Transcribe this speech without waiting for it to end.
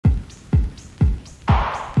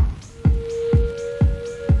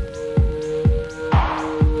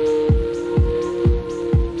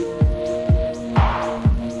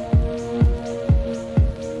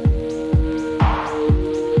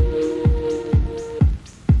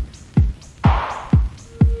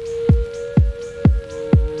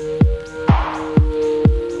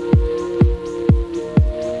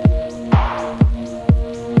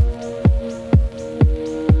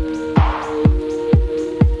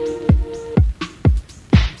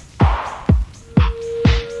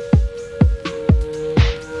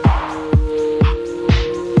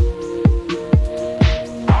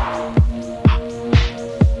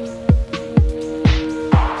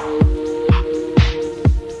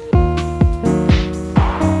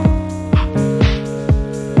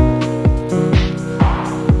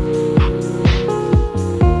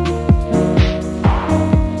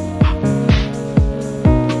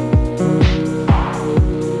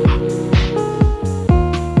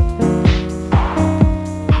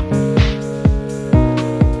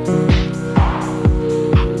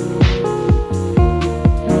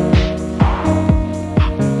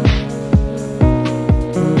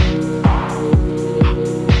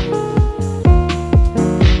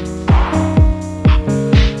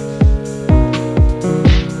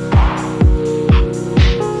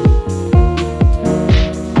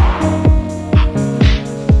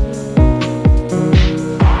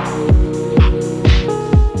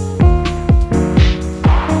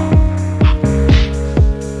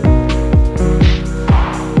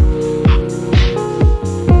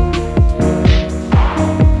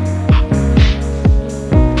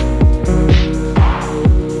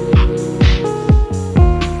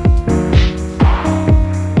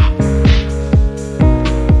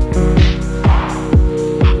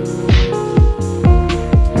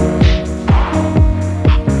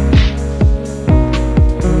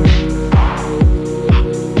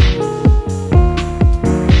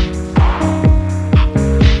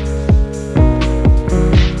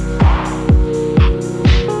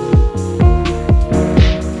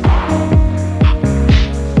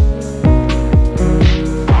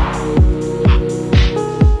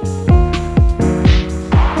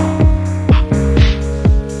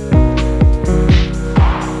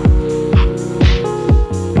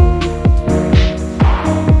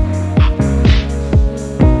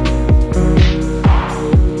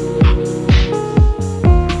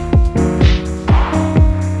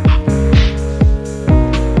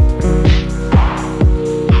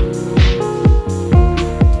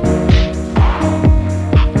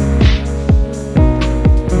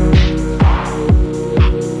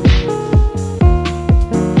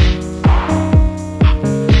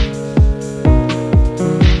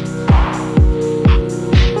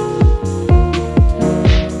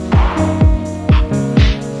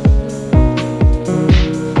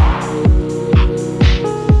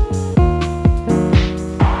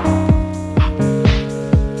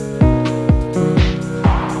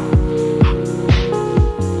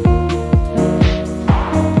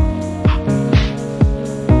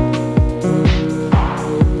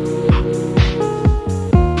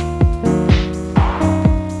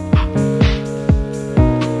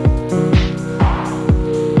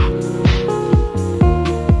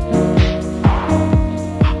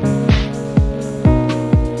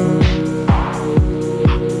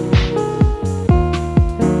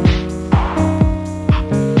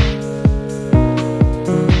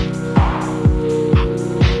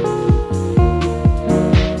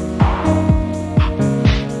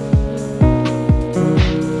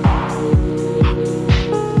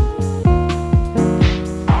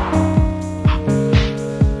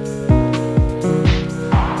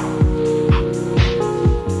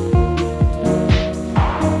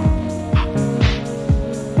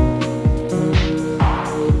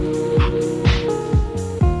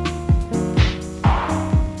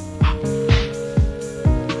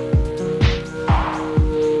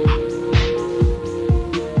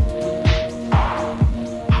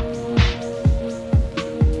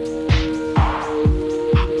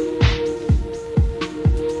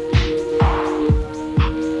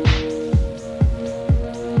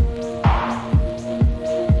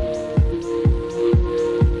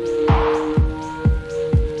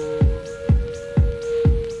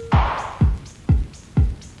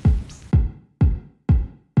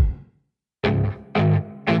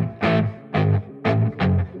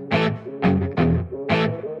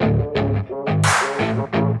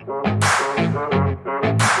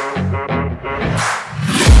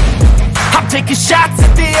taking shots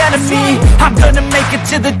at the enemy. I'm gonna make it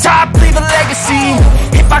to the top, leave a legacy.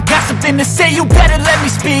 If I got something to say, you better let me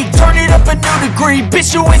speak. Turn it up a new degree,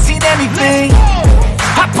 bitch, you ain't seen anything.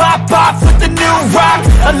 I pop off with the new rock,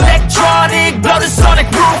 electronic, blow the sonic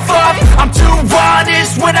roof up. I'm too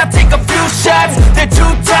honest when I take a few shots. They're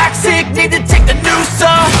too toxic, need to take the noose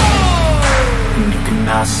off. And you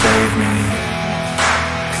cannot save me,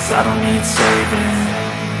 cause I don't need saving.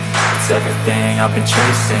 It's everything I've been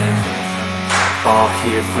chasing, all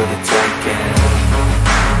here for the taking.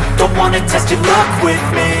 Don't wanna test your luck with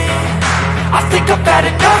me, I think I've had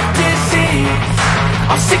enough disease.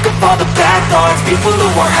 I'm sick of all the bad thoughts, people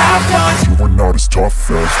who are half-nots. You were not as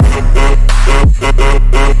tough as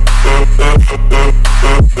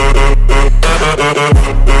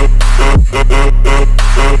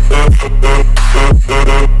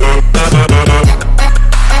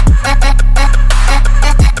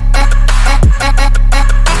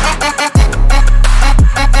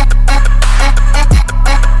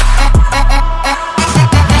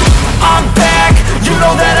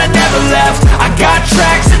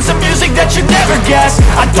that you never guess.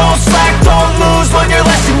 I don't slack, don't lose, learn your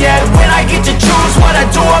lesson yet. When I get to choose what I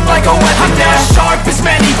do, I'm like a weapon. I'm not sharp as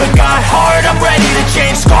many, but got hard. I'm ready to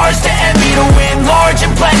change scars to envy, to win large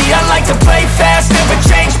and plenty. I like to play fast, never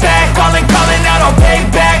change back. Calling out, I'll pay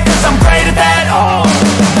back, cause I'm great at that. Oh,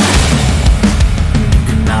 you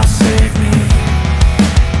cannot save me,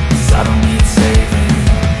 cause I don't need saving.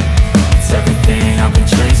 It's everything I've been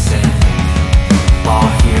chasing,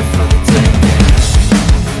 all here for the taking.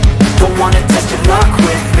 Don't wanna test your luck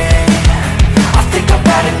with me, I think I've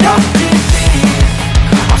had enough disease.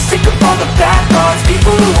 I'm sick of all the bad thoughts,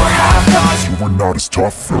 people who are half-nots. You were not as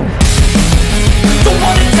tough though. Don't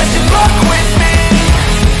wanna test your luck with me,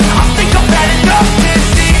 I think I've had enough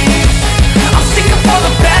disease. I'm sick of all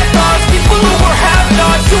the bad thoughts, people who are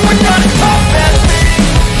half-nots. You were not as tough as me.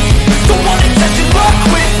 Don't wanna test your luck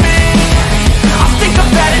with me, I think I've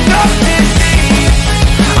had enough disease.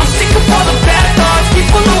 I'm sick of all the bad thoughts,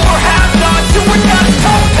 people who are half-nots. You were not as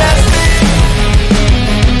tough as me.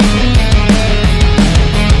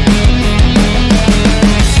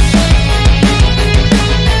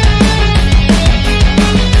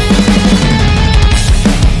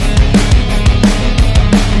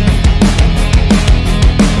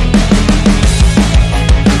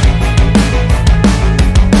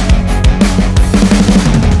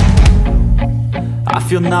 I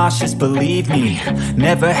feel nauseous, believe me.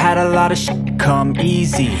 Never had a lot of shit come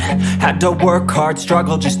easy. Had to work hard,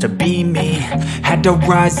 struggle just to be me. Had to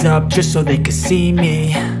rise up just so they could see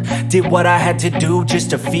me. Did what I had to do just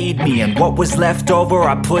to feed me, and what was left over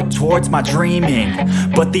I put towards my dreaming.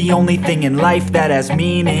 But the only thing in life that has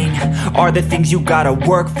meaning are the things you gotta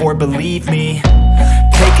work for, believe me.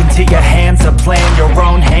 Take into your hands a plan, your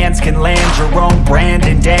own hands can land your own brand.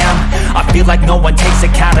 And damn, I feel like no one takes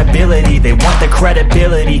accountability. They want the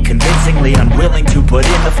credibility, convincingly unwilling to put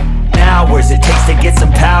in the hours it takes to get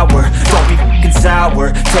some power. Don't be f***ing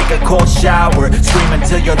sour, take a cold shower. Scream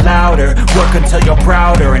until you're louder, work until you're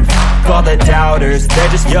prouder. And f*** all the doubters, they're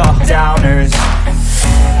just your downers.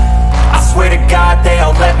 I swear to God they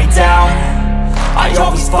all let me down. I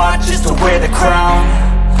always fought just to wear the crown.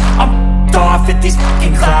 I'm off at these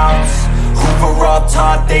fucking clowns who were all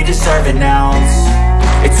taught they deserve an ounce.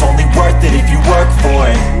 It's only worth it if you work for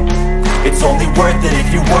it. It's only worth it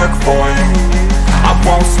if you work for it. I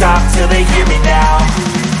won't stop till they hear me now.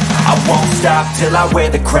 I won't stop till I wear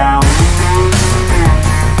the crown.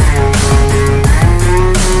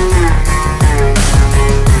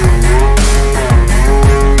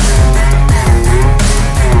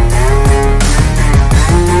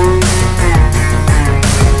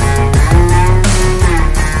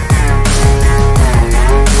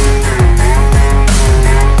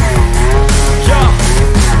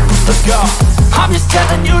 I'm just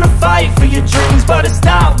telling you to fight for your dreams, but it's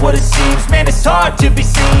not what it seems. Man, it's hard to be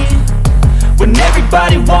seen when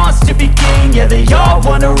everybody wants to be king. Yeah, they all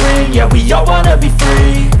wanna ring, yeah, we all wanna be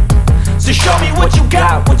free. So show me what you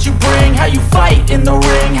got, what you bring, how you fight in the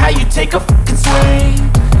ring, how you take a fucking swing.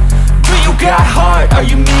 Do you got heart, are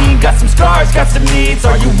you mean? Got some scars, got some needs,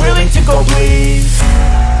 are you willing to go bleed?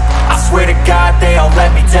 I swear to God they all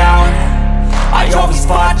let me down. I always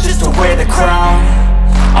fought just to wear the crown.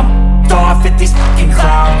 I'm off at these fucking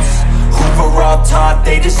clowns who were all taught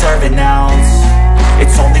they deserve an ounce.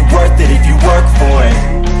 It's only worth it if you work for it.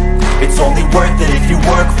 It's only worth it if you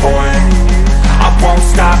work for it. I won't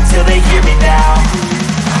stop till they hear me now.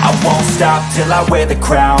 I won't stop till I wear the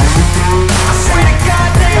crown. I swear to